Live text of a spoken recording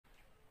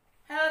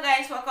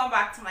guys, welcome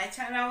back to my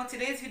channel.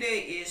 Today's video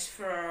is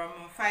from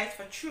Fight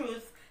for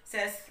Truth. It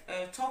says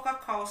Tucker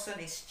Carlson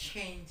is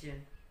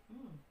changing.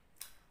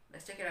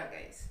 Let's check it out,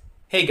 guys.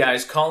 Hey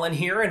guys, Colin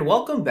here, and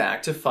welcome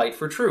back to Fight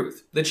for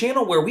Truth, the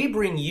channel where we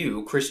bring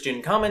you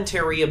Christian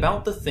commentary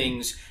about the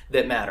things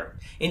that matter.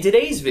 In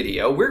today's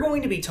video, we're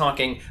going to be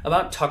talking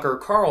about Tucker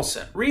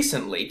Carlson.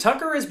 Recently,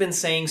 Tucker has been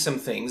saying some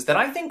things that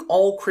I think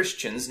all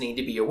Christians need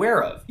to be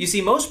aware of. You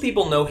see, most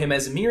people know him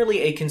as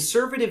merely a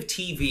conservative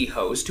TV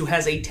host who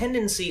has a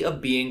tendency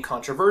of being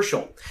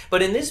controversial.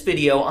 But in this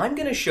video, I'm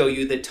going to show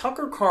you that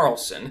Tucker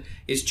Carlson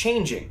is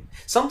changing.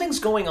 Something's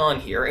going on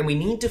here, and we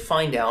need to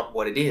find out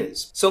what it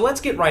is. So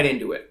let's get right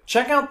into it.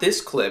 Check out this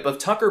clip of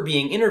Tucker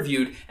being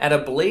interviewed at a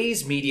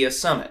Blaze Media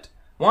Summit.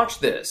 Watch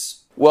this.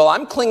 Well,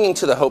 I'm clinging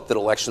to the hope that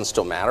elections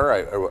still matter. I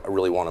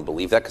really want to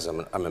believe that because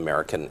I'm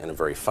American in a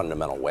very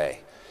fundamental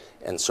way.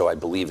 And so I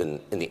believe in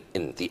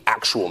the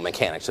actual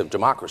mechanics of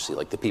democracy,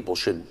 like the people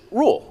should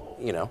rule,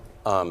 you know.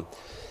 But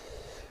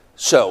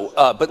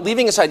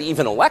leaving aside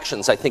even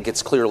elections, I think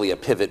it's clearly a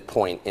pivot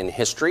point in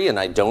history, and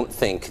I don't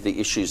think the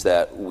issues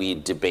that we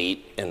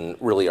debate and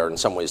really are in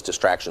some ways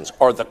distractions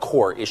are the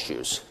core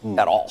issues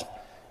at all.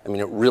 I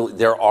mean,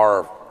 there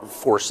are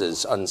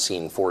forces,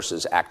 unseen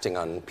forces acting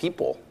on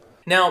people.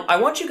 Now, I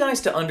want you guys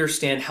to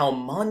understand how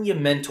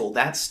monumental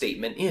that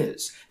statement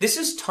is. This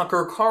is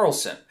Tucker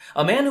Carlson,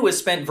 a man who has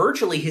spent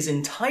virtually his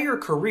entire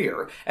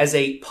career as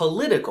a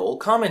political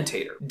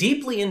commentator,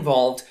 deeply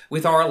involved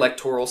with our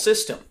electoral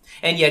system.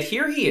 And yet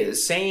here he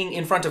is saying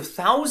in front of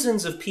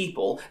thousands of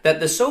people that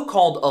the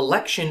so-called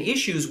election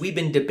issues we've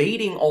been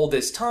debating all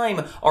this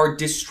time are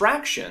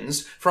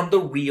distractions from the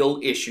real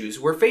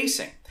issues we're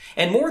facing.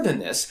 And more than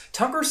this,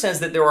 Tucker says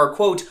that there are,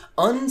 quote,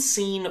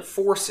 unseen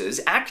forces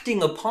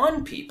acting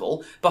upon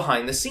people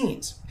behind the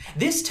scenes.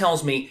 This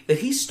tells me that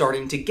he's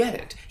starting to get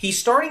it. He's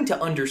starting to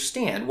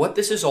understand what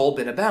this has all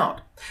been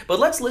about. But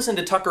let's listen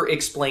to Tucker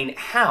explain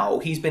how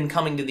he's been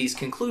coming to these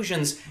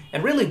conclusions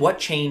and really what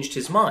changed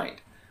his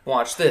mind.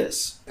 Watch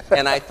this.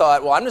 And I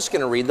thought, well, I'm just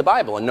going to read the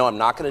Bible. And no, I'm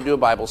not going to do a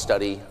Bible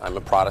study. I'm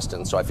a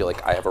Protestant, so I feel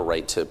like I have a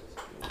right to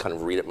kind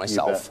of read it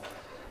myself.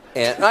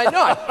 And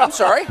I'm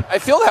sorry, I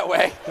feel that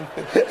way.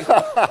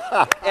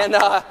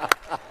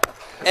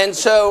 And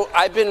so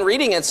I've been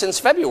reading it since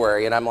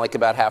February, and I'm like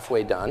about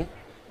halfway done.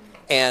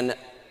 And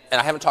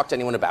I haven't talked to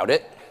anyone about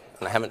it,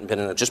 and I haven't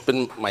been just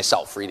been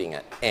myself reading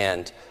it.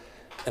 And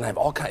I've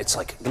it's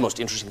like the most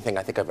interesting thing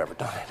I think I've ever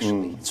done,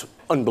 actually. It's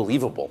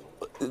unbelievable.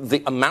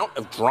 The amount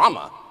of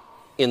drama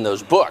in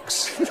those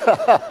books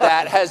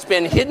that has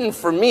been hidden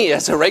from me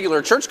as a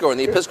regular churchgoer in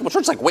the Episcopal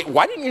Church. Like, wait,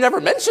 why didn't you never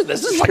mention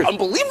this? This is like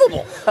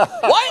unbelievable.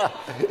 What?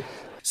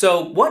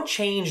 So what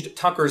changed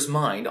Tucker's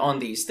mind on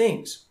these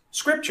things?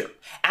 Scripture.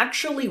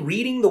 Actually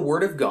reading the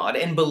Word of God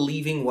and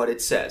believing what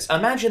it says.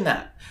 Imagine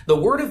that. The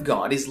Word of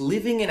God is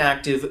living and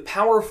active,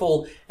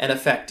 powerful and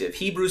effective.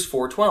 Hebrews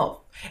 4:12.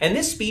 And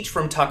this speech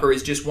from Tucker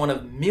is just one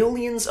of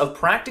millions of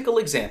practical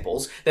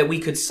examples that we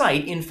could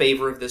cite in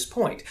favor of this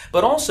point.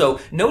 But also,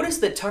 notice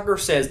that Tucker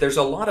says there's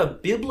a lot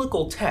of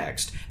biblical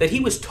text that he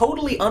was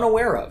totally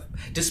unaware of,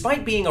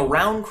 despite being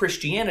around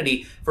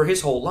Christianity for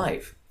his whole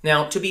life.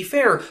 Now, to be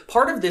fair,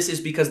 part of this is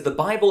because the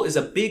Bible is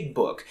a big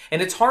book,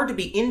 and it's hard to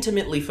be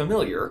intimately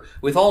familiar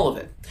with all of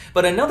it.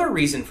 But another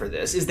reason for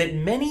this is that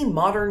many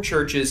modern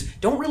churches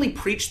don't really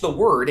preach the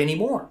Word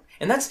anymore.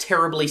 And that's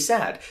terribly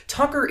sad.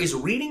 Tucker is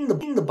reading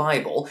the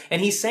Bible,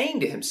 and he's saying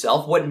to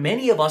himself what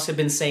many of us have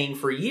been saying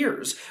for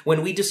years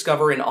when we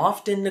discover an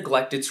often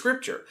neglected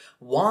scripture.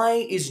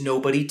 Why is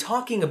nobody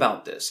talking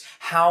about this?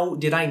 How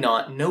did I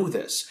not know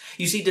this?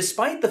 You see,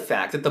 despite the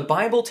fact that the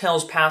Bible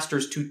tells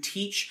pastors to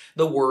teach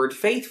the word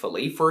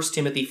faithfully, 1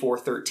 Timothy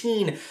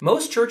 4:13,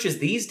 most churches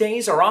these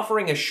days are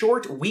offering a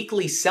short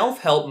weekly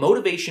self-help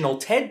motivational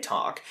TED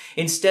Talk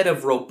instead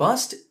of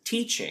robust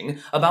teaching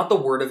about the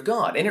Word of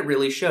God, and it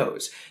really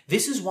shows.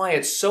 This is why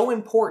it's so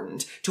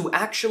important to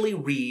actually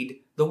read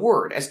the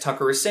Word, as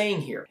Tucker is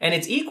saying here. And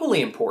it's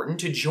equally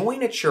important to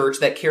join a church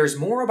that cares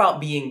more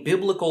about being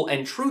biblical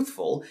and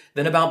truthful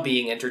than about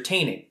being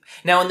entertaining.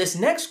 Now, in this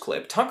next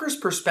clip, Tucker's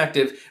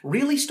perspective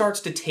really starts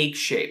to take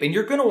shape, and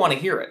you're going to want to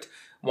hear it.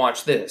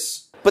 Watch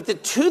this. But the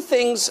two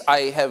things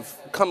I have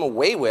come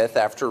away with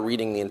after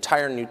reading the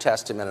entire New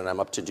Testament, and I'm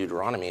up to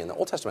Deuteronomy in the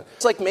Old Testament,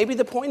 it's like maybe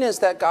the point is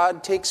that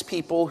God takes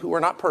people who are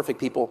not perfect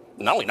people,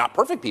 not only not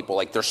perfect people,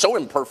 like they're so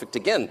imperfect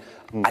again,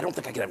 I don't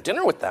think I can have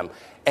dinner with them,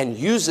 and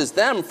uses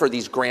them for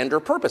these grander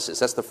purposes.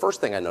 That's the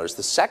first thing I noticed.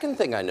 The second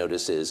thing I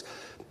notice is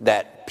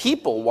that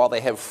people, while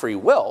they have free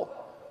will,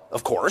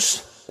 of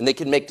course, and they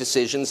can make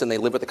decisions and they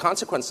live with the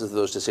consequences of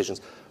those decisions,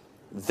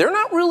 they're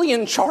not really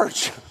in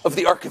charge of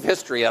the arc of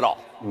history at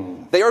all.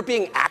 They are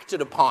being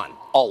acted upon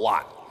a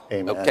lot.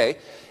 Amen. Okay?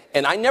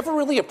 And I never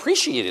really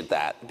appreciated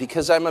that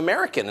because I'm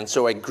American, and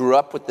so I grew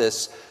up with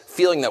this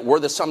feeling that we're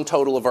the sum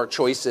total of our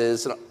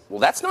choices. And, well,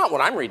 that's not what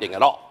I'm reading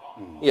at all.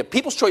 Yeah,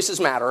 people's choices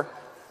matter.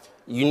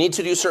 You need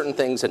to do certain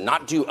things and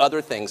not do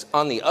other things.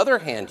 On the other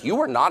hand, you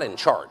are not in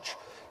charge.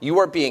 You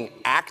are being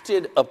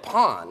acted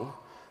upon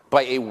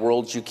by a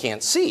world you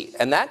can't see.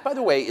 And that, by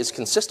the way, is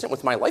consistent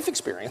with my life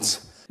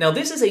experience. Now,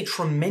 this is a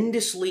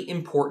tremendously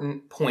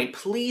important point.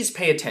 Please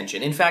pay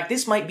attention. In fact,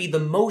 this might be the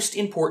most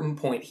important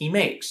point he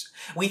makes.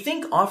 We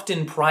think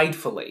often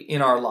pridefully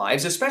in our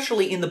lives,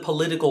 especially in the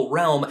political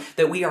realm,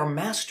 that we are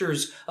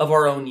masters of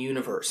our own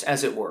universe,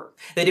 as it were.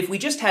 That if we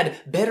just had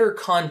better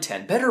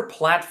content, better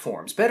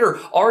platforms, better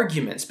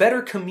arguments,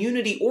 better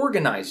community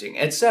organizing,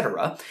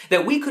 etc.,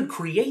 that we could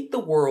create the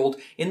world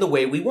in the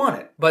way we want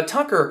it. But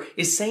Tucker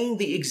is saying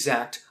the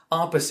exact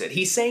opposite.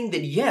 He's saying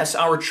that yes,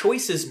 our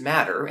choices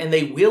matter and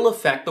they will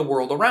affect the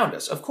world around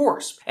us, of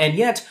course. And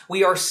yet,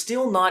 we are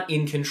still not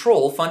in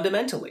control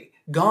fundamentally.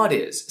 God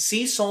is.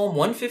 See Psalm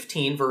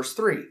 115, verse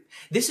 3.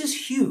 This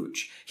is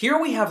huge. Here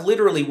we have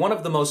literally one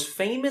of the most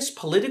famous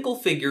political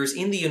figures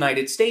in the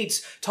United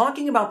States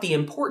talking about the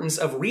importance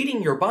of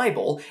reading your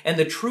Bible and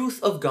the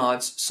truth of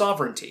God's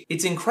sovereignty.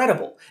 It's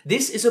incredible.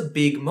 This is a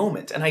big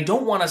moment, and I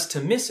don't want us to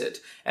miss it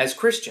as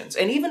Christians.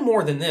 And even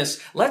more than this,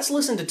 let's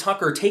listen to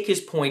Tucker take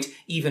his point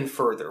even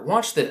further.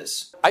 Watch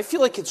this. I feel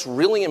like it's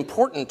really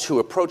important to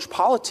approach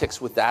politics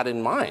with that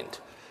in mind.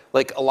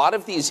 Like, a lot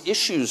of these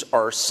issues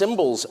are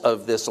symbols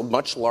of this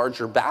much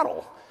larger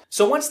battle.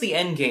 So what's the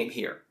end game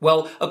here?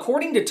 Well,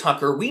 according to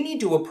Tucker, we need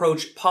to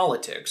approach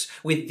politics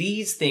with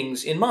these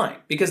things in mind,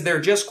 because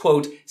they're just,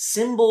 quote,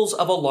 symbols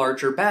of a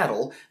larger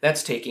battle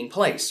that's taking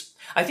place.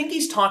 I think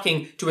he's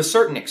talking to a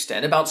certain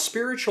extent about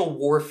spiritual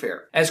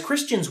warfare. As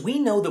Christians, we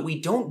know that we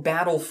don't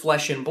battle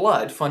flesh and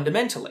blood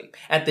fundamentally.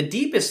 At the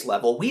deepest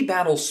level, we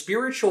battle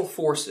spiritual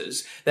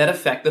forces that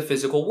affect the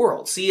physical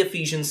world. See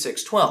Ephesians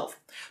 6:12.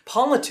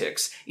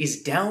 Politics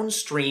is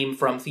downstream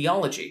from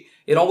theology.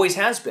 It always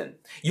has been.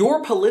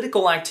 Your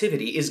political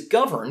activity is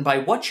governed by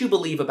what you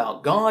believe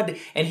about God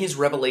and His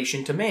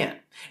revelation to man.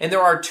 And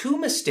there are two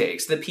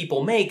mistakes that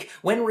people make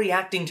when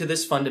reacting to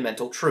this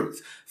fundamental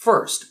truth.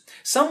 First,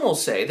 some will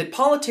say that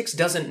politics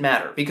doesn't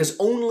matter because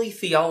only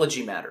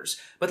theology matters.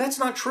 But that's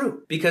not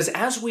true, because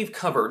as we've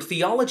covered,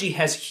 theology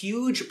has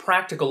huge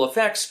practical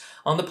effects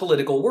on the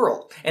political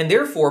world, and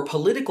therefore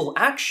political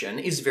action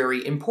is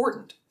very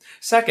important.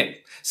 Second,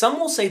 some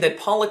will say that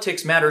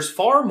politics matters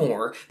far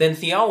more than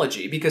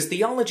theology because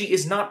theology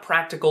is not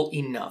practical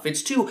enough.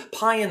 It's too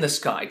pie in the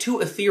sky, too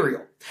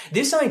ethereal.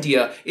 This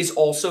idea is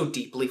also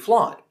deeply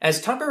flawed.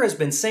 As Tucker has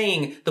been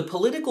saying, the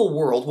political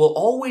world will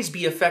always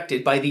be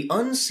affected by the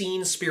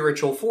unseen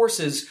spiritual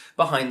forces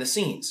behind the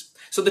scenes.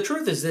 So the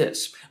truth is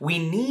this: we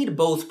need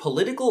both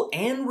political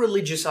and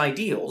religious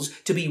ideals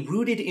to be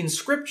rooted in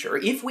Scripture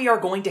if we are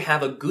going to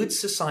have a good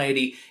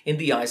society in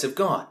the eyes of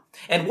God.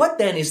 And what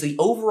then is the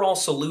overall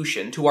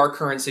solution to our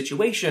current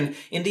situation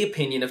in the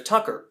opinion of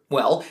Tucker?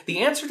 Well, the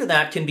answer to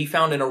that can be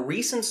found in a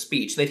recent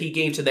speech that he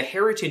gave to the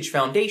Heritage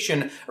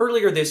Foundation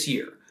earlier this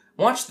year.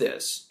 Watch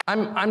this.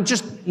 I'm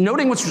just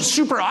noting what's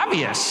super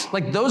obvious.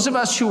 Like, those of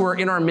us who are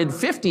in our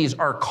mid-50s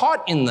are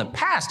caught in the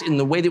past in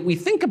the way that we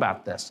think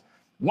about this.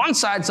 One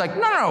side's like,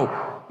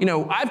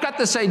 no, I've got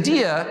this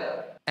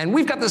idea, and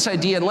we've got this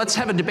idea, and let's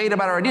have a debate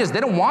about our ideas. They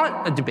don't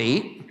want a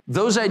debate.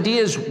 Those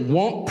ideas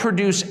won't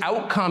produce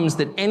outcomes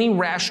that any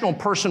rational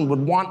person would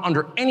want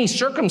under any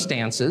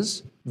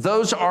circumstances.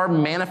 Those are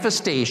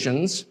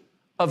manifestations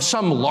of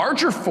some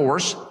larger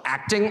force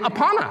acting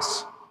upon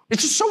us.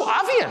 It's just so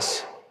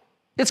obvious.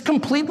 It's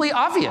completely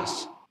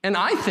obvious. And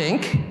I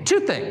think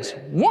two things.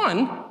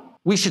 One,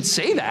 we should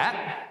say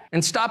that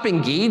and stop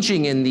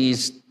engaging in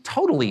these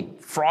totally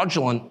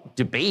fraudulent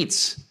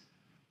debates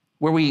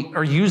where we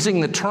are using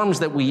the terms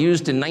that we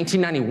used in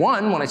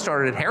 1991 when I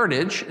started at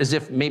Heritage, as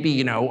if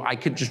maybe, I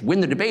could just win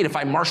the debate if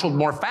I marshaled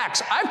more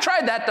facts. I've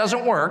tried that,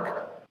 doesn't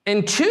work.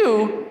 And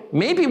two,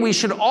 maybe we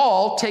should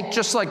all take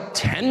just like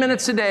 10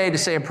 minutes a day to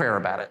say a prayer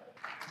about it.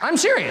 I'm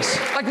serious.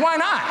 Like, why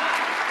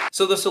not?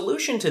 So the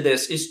solution to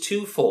this is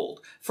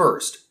twofold.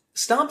 First,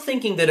 stop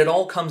thinking that it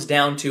all comes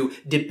down to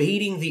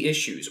debating the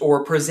issues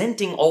or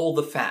presenting all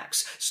the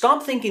facts.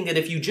 Stop thinking that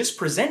if you just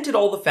presented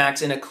all the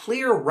facts in a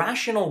clear,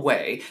 rational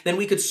way, then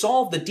we could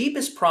solve the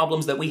deepest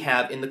problems that we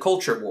have in the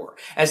culture war.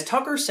 As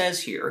Tucker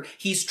says here,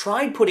 he's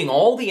tried putting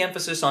all the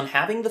emphasis on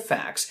having the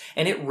facts,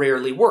 and it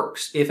rarely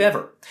works, if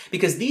ever.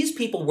 Because these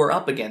people we're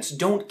up against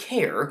don't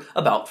care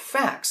about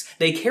facts.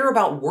 They care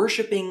about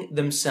worshiping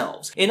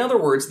themselves. In other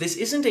words, this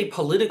isn't a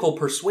political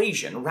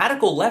persuasion.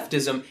 Radical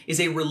leftism is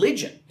a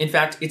religion. In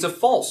fact, it's a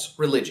false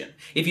religion.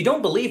 If you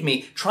don't believe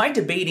me, try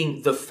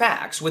debating the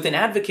facts with an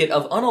advocate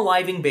of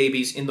unaliving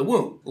babies in the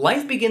womb.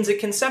 Life begins at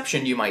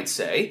conception, you might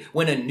say,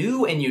 when a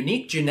new and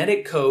unique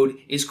genetic code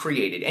is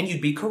created, and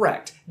you'd be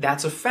correct.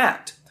 That's a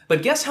fact.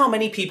 But guess how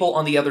many people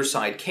on the other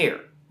side care?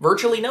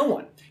 Virtually no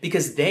one.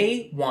 Because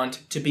they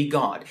want to be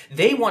God.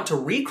 They want to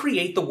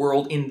recreate the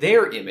world in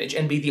their image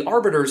and be the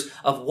arbiters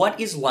of what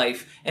is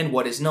life and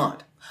what is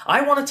not.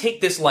 I want to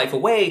take this life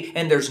away,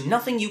 and there's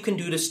nothing you can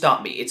do to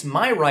stop me. It's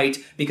my right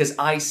because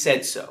I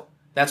said so.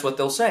 That's what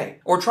they'll say.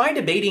 Or try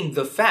debating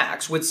the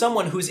facts with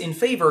someone who's in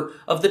favor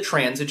of the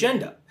trans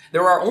agenda.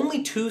 There are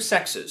only two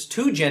sexes,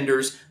 two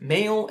genders,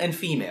 male and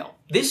female.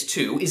 This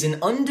too is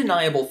an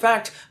undeniable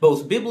fact,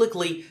 both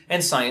biblically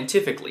and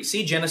scientifically.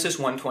 See Genesis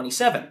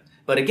 1:27.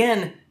 But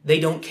again, they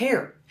don't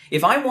care.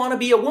 If I want to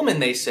be a woman,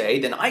 they say,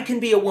 then I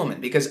can be a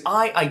woman because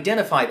I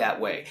identify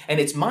that way, and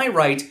it's my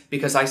right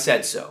because I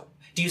said so.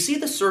 Do you see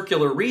the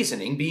circular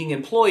reasoning being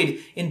employed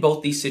in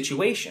both these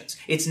situations?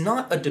 It's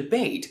not a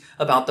debate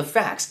about the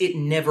facts. It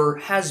never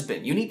has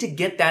been. You need to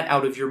get that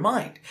out of your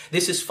mind.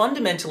 This is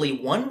fundamentally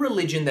one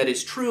religion that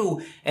is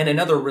true and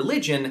another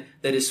religion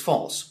that is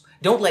false.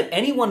 Don't let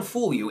anyone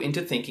fool you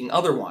into thinking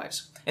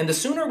otherwise. And the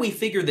sooner we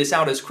figure this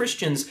out as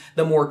Christians,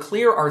 the more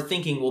clear our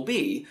thinking will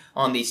be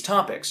on these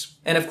topics.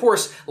 And of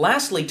course,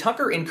 lastly,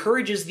 Tucker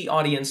encourages the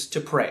audience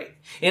to pray.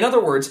 In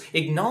other words,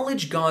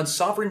 acknowledge God's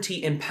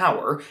sovereignty and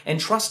power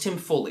and trust Him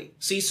fully.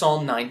 See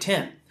Psalm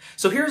 9:10.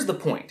 So here's the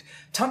point.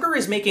 Tucker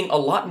is making a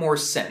lot more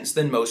sense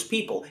than most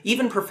people,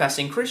 even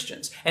professing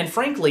Christians. And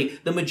frankly,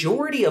 the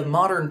majority of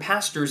modern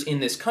pastors in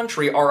this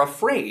country are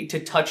afraid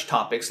to touch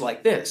topics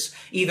like this,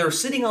 either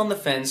sitting on the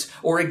fence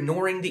or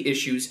ignoring the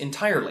issues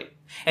entirely.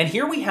 And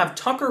here we have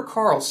Tucker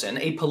Carlson,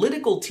 a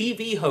political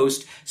TV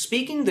host,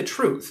 speaking the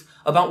truth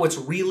about what's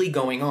really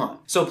going on.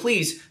 So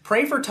please,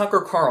 pray for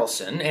Tucker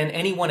Carlson and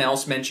anyone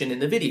else mentioned in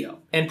the video.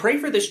 And pray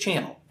for this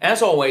channel.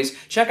 As always,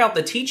 check out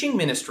the teaching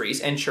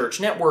ministries and church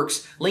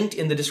networks linked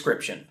in the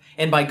description.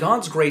 And by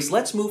God's grace,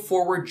 let's move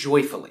forward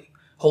joyfully,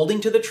 holding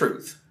to the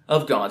truth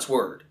of God's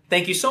Word.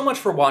 Thank you so much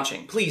for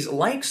watching. Please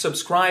like,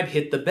 subscribe,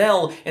 hit the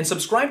bell, and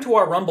subscribe to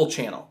our Rumble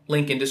channel,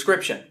 link in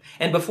description.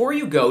 And before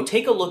you go,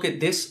 take a look at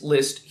this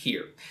list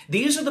here.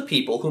 These are the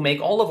people who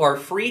make all of our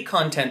free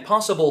content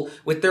possible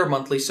with their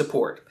monthly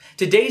support.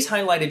 Today's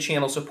highlighted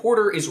channel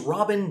supporter is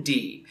Robin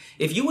D.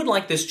 If you would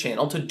like this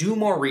channel to do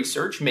more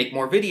research, make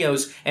more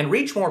videos, and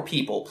reach more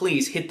people,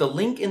 please hit the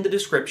link in the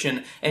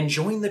description and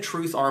join the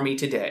Truth Army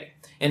today.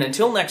 And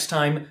until next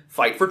time,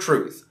 fight for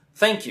truth.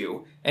 Thank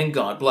you, and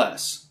God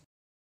bless.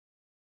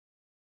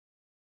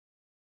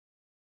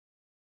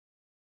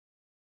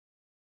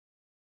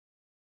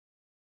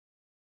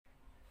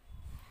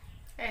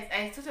 Guys,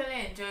 I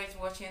totally enjoyed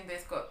watching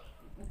this.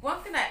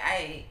 One thing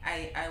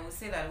I would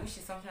say that, which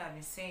is something I've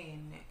been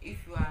saying,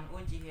 if you are an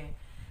OG here,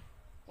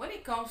 when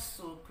it comes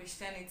to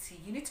Christianity,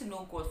 you need to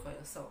know God for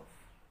yourself.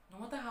 No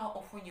matter how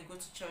often you go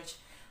to church,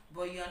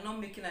 but you are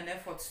not making an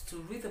effort to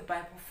read the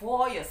Bible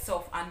for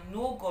yourself and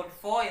know God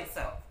for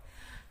yourself,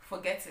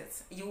 forget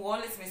it. You will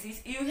always miss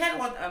it. You heard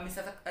what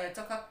Mr.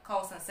 Tucker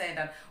Carlson said,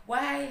 that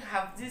why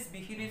have this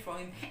been hidden from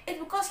him? It's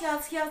because he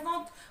has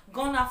not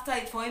gone after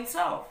it for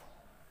himself.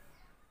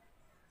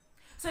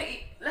 So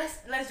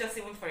let's just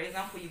say, for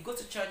example, you go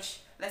to church,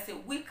 let's say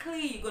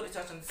weekly, you go to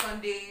church on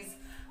Sundays.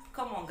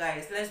 Come on,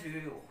 guys, let's be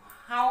real.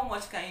 How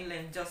much can you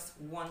learn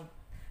just one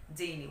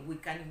day in a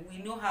week? And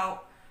we know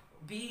how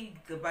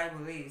big the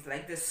Bible is.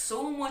 Like, there's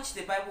so much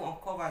the Bible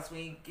uncovers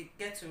when you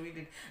get to read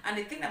it. And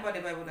the thing about the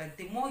Bible, like,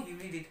 the more you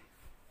read it,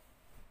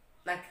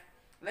 like,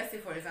 let's say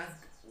for example,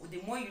 the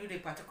more you read a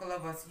particular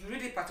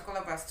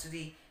verse,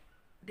 today,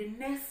 the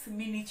next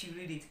minute you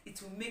read it,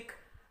 it will make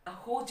a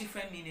whole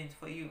different meaning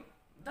for you.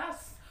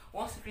 That's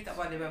one secret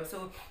about the Bible.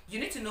 So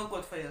you need to know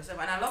God for yourself.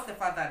 And I love the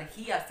fact that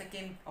He has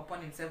taken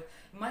upon Himself.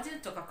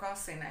 Imagine Tucker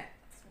Carlson.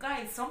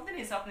 Guys, something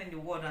is happening in the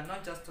world, and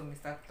not just to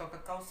Mr. Tucker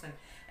Carlson.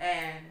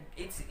 And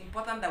it's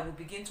important that we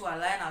begin to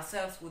align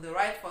ourselves with the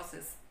right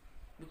forces,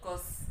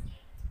 because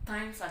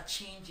times are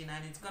changing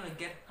and it's going to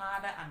get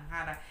harder and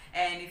harder.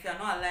 And if you're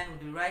not aligned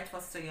with the right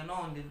forces, so you're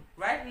not on the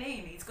right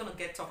lane, it's going to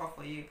get tougher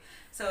for you.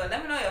 So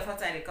let me know your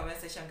thoughts in the comment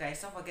section,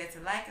 guys. Don't forget to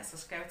like and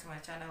subscribe to my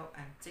channel,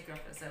 and take care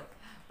of yourself.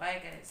 Bye,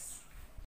 guys.